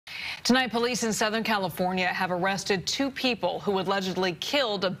Tonight, police in Southern California have arrested two people who allegedly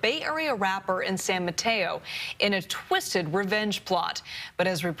killed a Bay Area rapper in San Mateo in a twisted revenge plot. But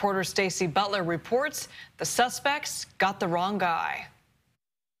as reporter Stacy Butler reports, the suspects got the wrong guy.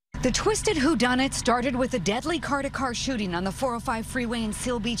 The twisted whodunit started with a deadly car-to-car shooting on the 405 freeway in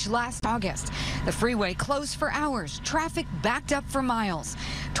Seal Beach last August. The freeway closed for hours, traffic backed up for miles.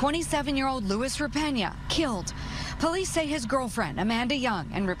 27-year-old Luis Rapena killed. Police say his girlfriend, Amanda Young,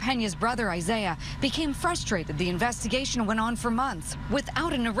 and Rapena's brother, Isaiah, became frustrated. The investigation went on for months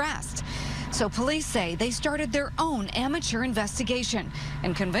without an arrest. So police say they started their own amateur investigation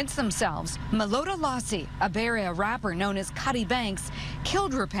and convinced themselves Melota Lassi, a Bay Area rapper known as Cutty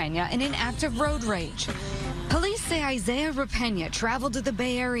killed Rapena in an act of road rage. Police say Isaiah Rapena traveled to the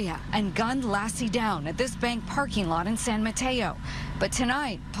Bay Area and gunned Lassi down at this bank parking lot in San Mateo. But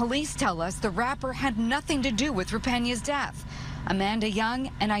tonight, police tell us the rapper had nothing to do with Rapena's death. Amanda Young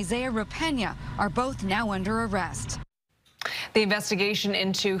and Isaiah Rapena are both now under arrest. The investigation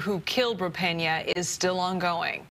into who killed Rapena is still ongoing.